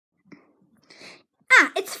Yeah,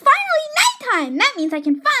 it's finally nighttime. That means I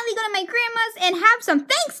can finally go to my grandma's and have some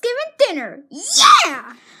Thanksgiving dinner.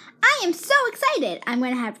 Yeah! I am so excited. I'm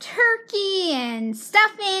going to have turkey and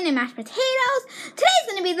stuffing and mashed potatoes. Today's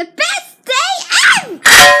going to be the best day ever!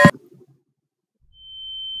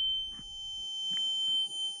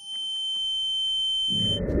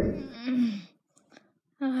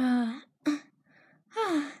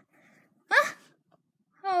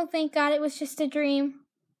 Oh, thank God it was just a dream.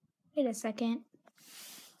 Wait a second.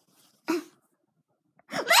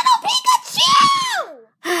 Little Pikachu!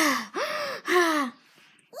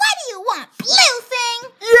 What do you want, Blue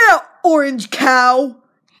Thing? Yeah, orange cow.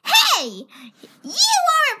 Hey! You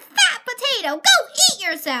are a fat potato! Go eat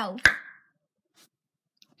yourself!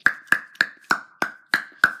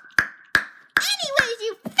 Anyways,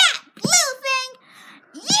 you fat Blue Thing!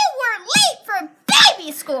 You were late for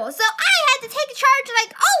baby school, so I had to take charge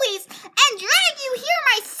like always and drag you here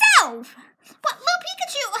myself! But Little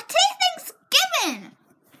Pikachu, today's Thanksgiving!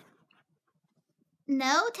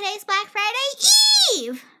 No, today's Black Friday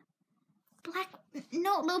Eve!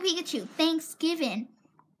 No, Little Pikachu, Thanksgiving.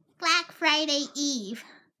 Black Friday Eve.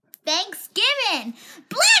 Thanksgiving!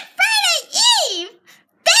 Black Friday Eve!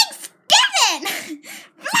 Thanksgiving!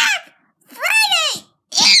 Black Friday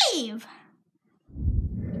Eve!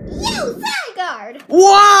 You, Zygarde!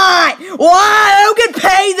 What? I don't get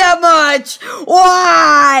paid that much.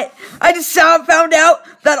 What? I just found out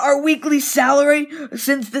that our weekly salary,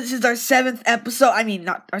 since this is our 7th episode,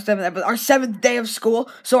 not our 7th episode, our 7th day of school,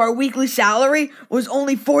 so our weekly salary was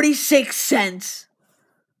only 46 cents.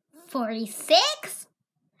 46?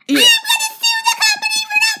 Yeah. I'm gonna sue the company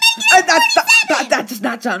for not making it 47! That does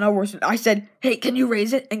not sound no worse. I said, hey, can you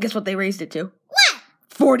raise it? And guess what they raised it to? What?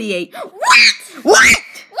 48. What? What?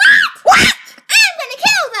 What? I'm gonna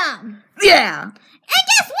kill them! Yeah. And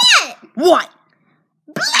guess what? What?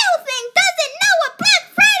 Blue Thing doesn't know what Black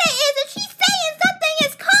Friday is and she's saying something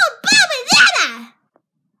is called Babadetta!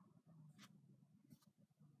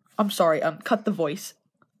 I'm sorry, cut the voice.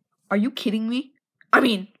 Are you kidding me? Are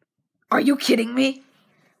you kidding me?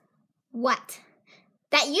 What?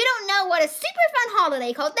 That you don't know what a super fun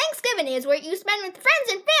holiday called Thanksgiving is, where you spend with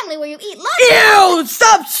friends and family, where you eat lots of... Ew!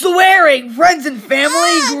 Stop swearing! Friends and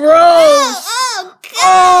family? Gross!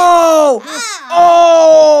 Oh,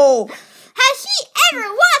 Oh! Has she ever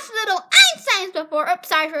watched Little Einsteins before? Oh,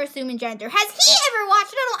 sorry for assuming gender. Has he ever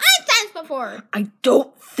watched Little Einsteins before? I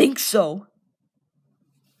don't think so.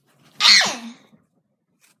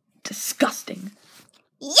 Disgusting.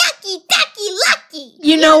 Yucky, ducky, lucky.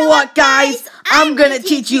 You know what, guys? I'm gonna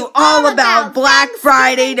teach you all about Black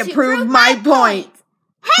Friday to prove my point.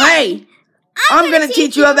 Hey! I'm gonna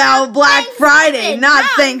teach you about Black Friday, not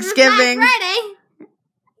Thanksgiving. Black Friday. We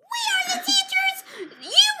are the teachers.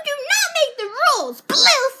 You do not make the rules, Blue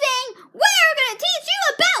Thing. We're gonna teach you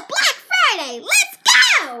about Black Friday. Let's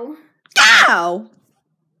go. Go!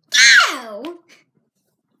 Go.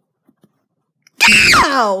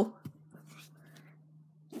 Go!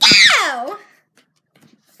 Go.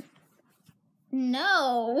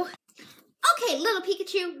 No. Okay, Little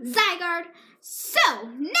Pikachu, Zygarde. So,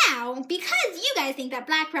 now, because you guys think that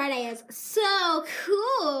Black Friday is so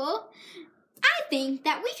cool, I think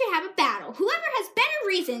that we should have a battle. Whoever has better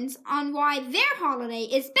reasons on why their holiday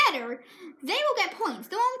is better, they will get points.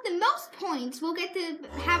 The one with the most points will get to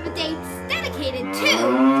have a day dedicated to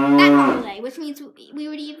that holiday, which means we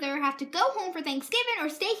would either have to go home for Thanksgiving or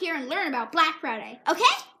stay here and learn about Black Friday.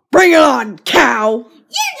 Okay? Bring it on, cow!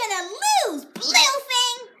 You're gonna lose, Blue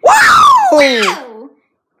Thing! Wow! Wow!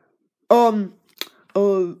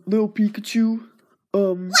 Little Pikachu,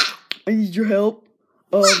 What? I need your help.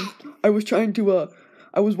 I was trying to,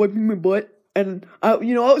 I was wiping my butt, and I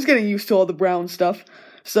was getting used to all the brown stuff,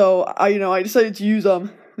 so I decided to use, a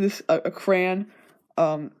crayon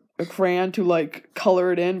to, like,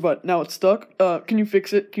 color it in, but now it's stuck. Can you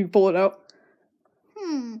fix it? Can you pull it out?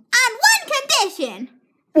 On one condition.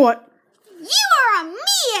 What? You are on me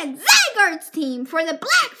and Zygarde's team for the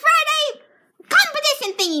Black Friday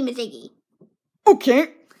competition thingy majiggy.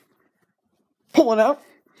 Okay. Pull it out.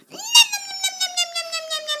 Nom, nom, nom, nom, nom,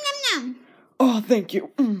 nom, nom, nom, nom. Oh, thank you.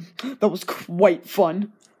 That was quite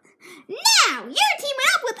fun. Now, you're teaming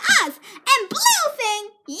up with us, and Blue Thing,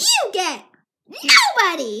 you get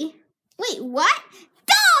nobody. Wait, what?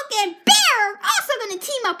 Dog and Bear are also going to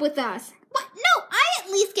team up with us. What? No, I at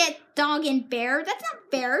least get Dog and Bear. That's not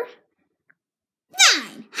fair.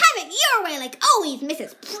 9. Have it your way like always,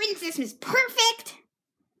 Mrs. Princess Miss Perfect.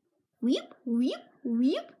 Weep, weep,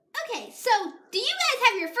 weep. Okay, so do you guys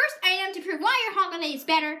have your first item to prove why your holiday is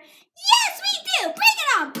better? Yes, we do! Bring it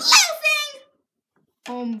on, Blue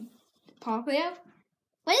Thing! Pop it?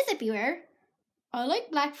 What is it, Beware? I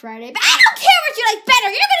like Black Friday, but I don't care what you like better.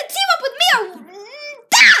 You're gonna team up with me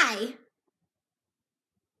or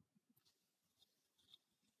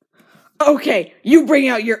die. Okay, you bring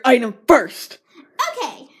out your item first.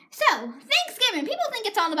 Okay, so Thanksgiving, people think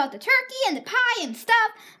it's all about the turkey and the pie and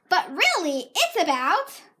stuff, but really, it's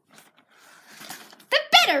about the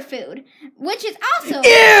better food, which is also...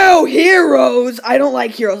 Ew, heroes! I don't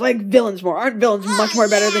like heroes. I like villains more. Aren't villains much more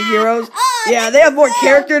better than heroes? Yeah, they have more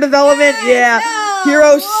character development. Yeah,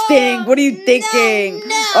 heroes stink. What are you thinking?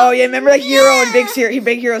 Oh, yeah, remember that hero in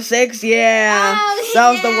Big Hero 6? Yeah,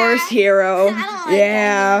 that was the worst hero.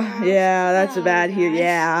 Yeah, that's a bad hero.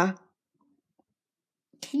 Yeah.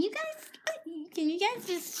 Can you guys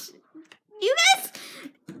just... You guys...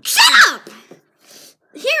 Shut up!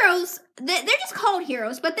 Heroes, they're just called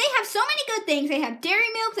heroes, but they have so many good things. They have Dairy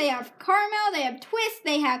Milk, they have Caramel, they have Twist,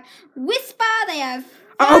 they have Wispa, they have...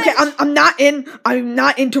 Okay, I'm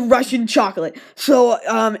not into Russian chocolate. So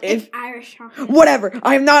if Irish chocolate. Whatever,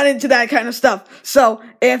 I'm not into that kind of stuff. So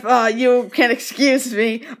if you can excuse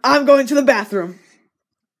me, I'm going to the bathroom.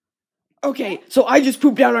 Okay, so I just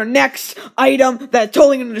pooped out our next item that's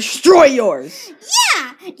totally gonna destroy yours.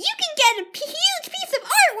 Yeah, you can get a huge piece of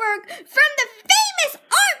artwork from the famous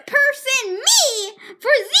art person, me,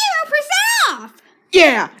 for 0% off.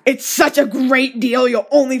 Yeah, it's such a great deal you'll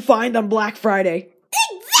only find on Black Friday.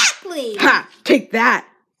 Exactly. Ha! Take that.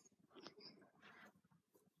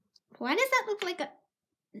 Why does that look like a...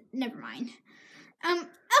 Never mind.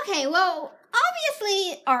 Okay, well,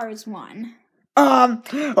 obviously ours won.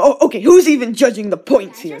 Okay, who's even judging the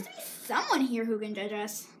points here? There has to be someone here who can judge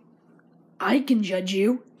us. I can judge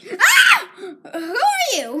you. Ah! Who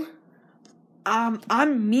are you? I'm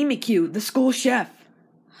Mimikyu, the school chef.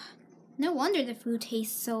 No wonder the food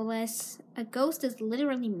tastes so less. A ghost is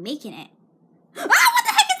literally making it. Ah, what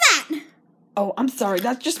the heck is that? Oh, I'm sorry,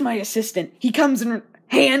 that's just my assistant. He comes in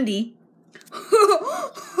handy.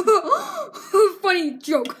 Funny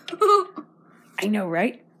joke. I know,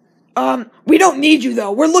 right? We don't need you,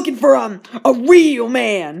 though. We're looking for, a real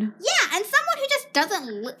man. Yeah, and someone who just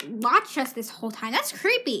doesn't watch us this whole time. That's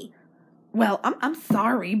creepy. Well, I'm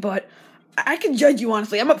sorry, but I can judge you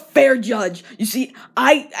honestly. I'm a fair judge. You see,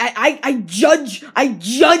 I judge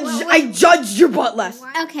your butt less.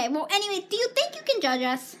 Okay, well, anyway, do you think you can judge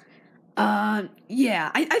us?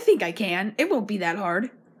 Yeah, I think I can. It won't be that hard.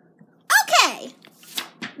 Okay.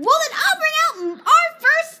 Well, then I'll bring out our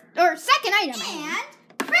first, or second item. And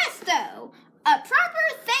presto! A proper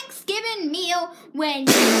Thanksgiving meal when...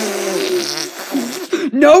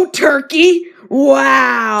 No turkey?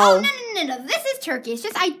 Wow. Oh, no. This is turkey. It's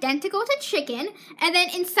just identical to chicken. And then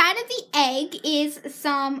inside of the egg is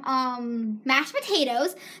some, mashed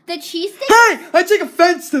potatoes. The cheese stick... Hey! I take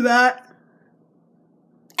offense to that.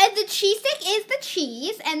 And the cheese stick is the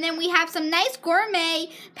cheese. And then we have some nice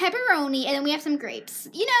gourmet pepperoni. And then we have some grapes.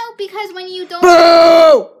 You know, because when you don't...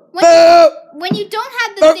 Boo! When you don't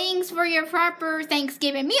have the things for your proper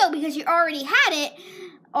Thanksgiving meal because you already had it,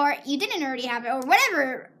 or you didn't already have it, or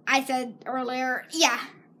whatever I said earlier, yeah.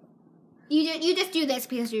 You just do this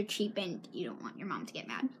because you're cheap and you don't want your mom to get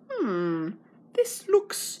mad. This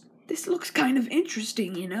looks kind of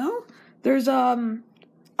interesting, you know? There's, I'll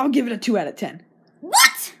give it a 2 out of 10.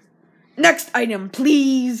 What? Next item,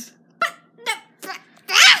 please.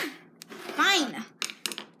 Fine.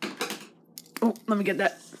 Oh, let me get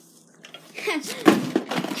that.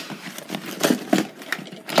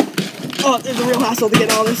 Oh, there's a real hassle to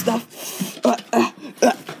get all this stuff.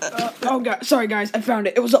 Oh, God. Sorry, guys. I found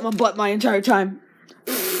it. It was up my butt my entire time.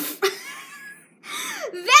 That's it?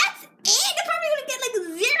 You're probably going to get like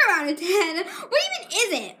 0 out of 10. What even is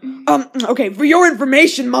it? Okay, for your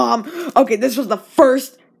information, Mom. Okay, this was the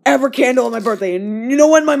first ever candle on my birthday. And you know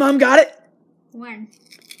when my mom got it? When?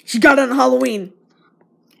 She got it on Halloween.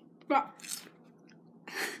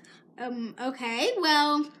 Okay,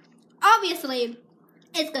 well, obviously,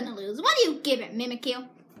 it's gonna lose. What do you give it, Mimikyu?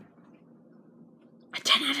 A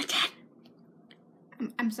 10 out of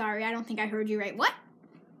 10. I'm sorry, I don't think I heard you right. What?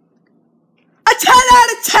 A 10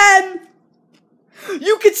 out of 10!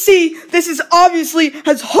 You can see this is obviously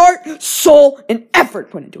has heart, soul, and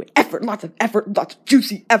effort put into it. Lots of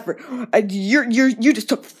juicy effort. You just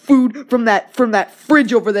took food from that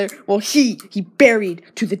fridge over there. Well, he buried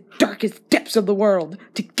to the darkest depths of the world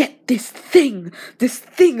to get this thing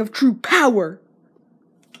of true power.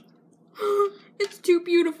 It's too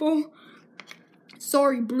beautiful.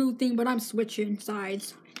 Sorry, blue thing, but I'm switching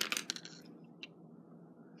sides.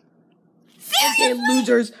 Okay,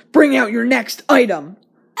 losers, bring out your next item.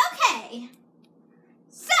 Okay.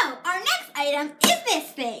 So, our next item is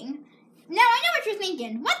this thing. Now, I know what you're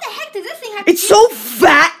thinking. What the heck does this thing have to do? It's so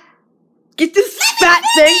fat! Get this fat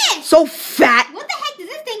thing. So fat. What the heck does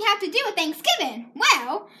this thing have to do with Thanksgiving?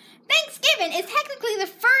 Well, Thanksgiving is technically the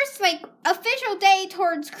first, official day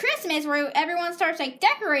towards Christmas where everyone starts,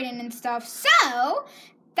 decorating and stuff. So,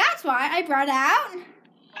 that's why I brought out...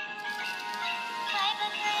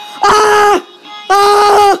 Ah!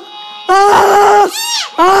 Ah! Ah!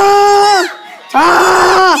 Ah!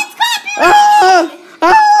 Ah! Ah!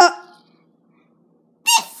 Ah!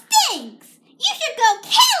 This stinks! You should go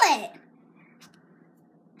kill it!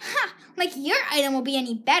 Ha! Like your item will be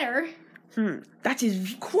any better. That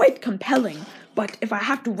is quite compelling. But if I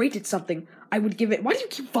have to rate it something, I would give it... Why do you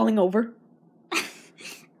keep falling over?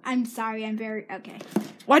 I'm sorry, I'm very... Okay.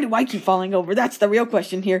 Why do I keep falling over? That's the real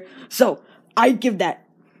question here. So, I'd give that...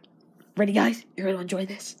 Ready, guys? You're going to enjoy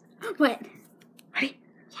this. What? Ready?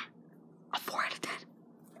 Yeah. A 4 out of 10.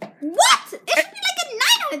 What? It should be like a 9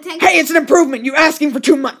 out of 10. Hey, it's an improvement. You're asking for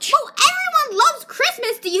too much. Well, everyone loves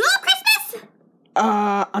Christmas. Do you love Christmas?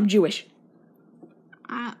 I'm Jewish.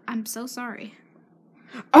 I'm so sorry.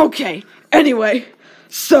 Okay. Anyway,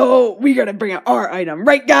 so we gotta bring out our item,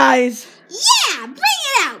 right, guys? Yeah, bring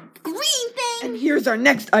it out, green thing. And here's our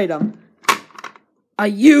next item. A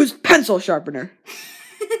used pencil sharpener.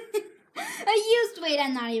 Wait,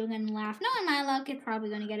 I'm not even gonna laugh. Knowing my luck, it's probably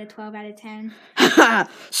gonna get a 12 out of 10.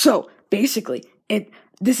 So, basically,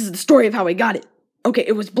 this is the story of how I got it. Okay,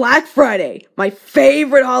 it was Black Friday, my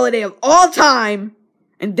favorite holiday of all time.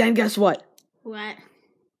 And then guess what? What?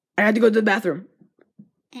 I had to go to the bathroom.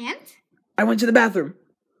 And? I went to the bathroom.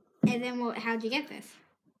 And then how'd you get this?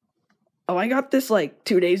 Oh, I got this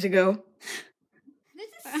 2 days ago. This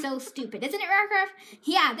is so stupid, isn't it, Rockruff?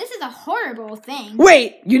 Yeah, this is a horrible thing.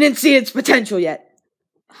 Wait, you didn't see its potential yet.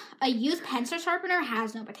 A used pencil sharpener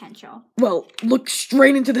has no potential. Well, look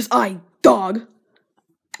straight into this eye, dog.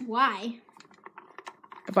 Why?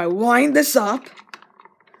 If I wind this up...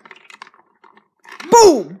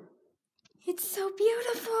 Boom! It's so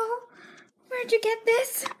beautiful. Where'd you get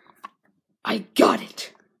this? I got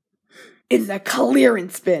it. It's a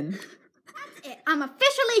clearance bin. That's it. I'm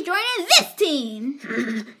officially joining this team.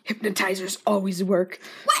 Hypnotizers always work.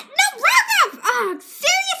 What? No, Rockruff!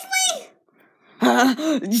 Seriously?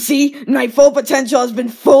 You see, my full potential has been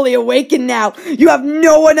fully awakened now. You have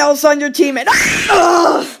no one else on your team and...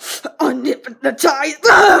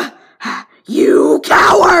 unhypnotized. You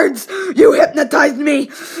cowards! You hypnotized me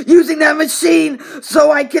using that machine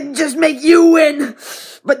so I could just make you win.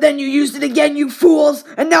 But then you used it again, you fools,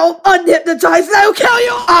 and now I'm unhypnotized and I'll kill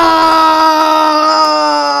you! Ah!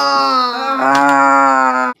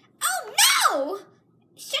 Oh no!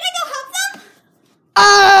 Should I go help them?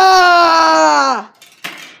 Ah!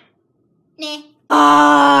 Nah.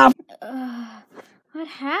 Ah! What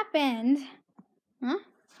happened? Huh?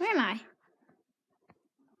 Where am I?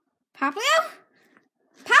 Poplio?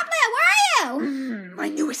 Poplio, where are you? My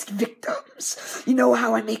newest victims. You know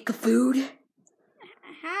how I make the food?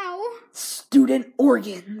 How? Student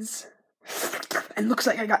organs. And looks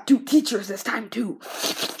like I got 2 teachers this time, too.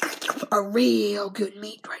 A real good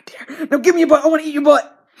meat right there. Now give me your butt. I want to eat your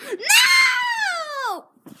butt. No!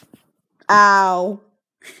 Ow.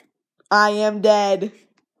 I am dead.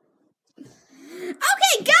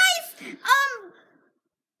 Okay, guys.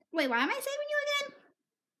 Wait, why am I saving you again?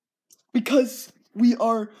 Because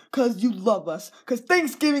you love us. Because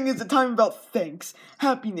Thanksgiving is a time about thanks,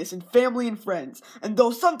 happiness, and family and friends. And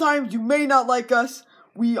though sometimes you may not like us,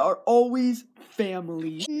 we are always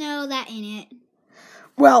family. No, that ain't it.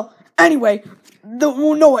 Well, anyway, no,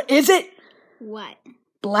 what is it? What?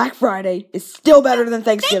 Black Friday is still better than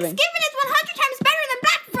Thanksgiving. Thanksgiving is 100 times better than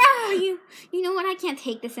Black Friday. You know what? I can't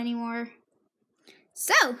take this anymore.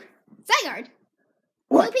 So, Zygarde.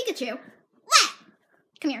 What? Blue Pikachu. What?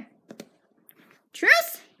 Come here.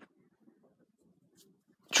 Truce?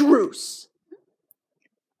 Truce.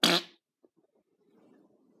 Zygarde,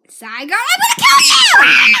 I'm gonna kill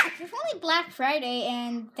you! If only Black Friday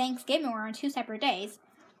and Thanksgiving were on 2 separate days.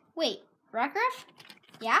 Wait, Rockruff?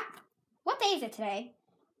 Yeah? What day is it today?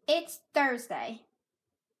 It's Thursday.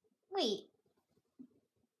 Wait.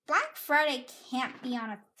 Black Friday can't be on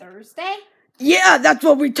a Thursday? Yeah, that's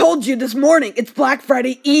what we told you this morning. It's Black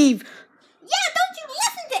Friday Eve. Yeah, don't you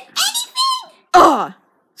listen to anything?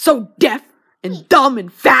 So deaf and dumb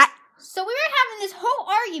and fat. So we were having this whole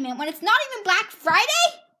argument when it's not even Black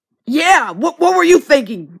Friday? Yeah, what were you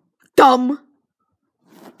thinking, dumb?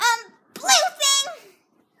 Blue thing!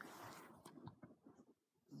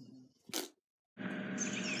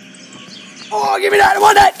 Oh, give me that, I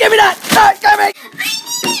want that, give me that! Give me! I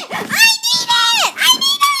need it! I need it! I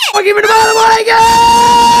need it! Oh, give me the bottom, I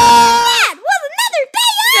want it!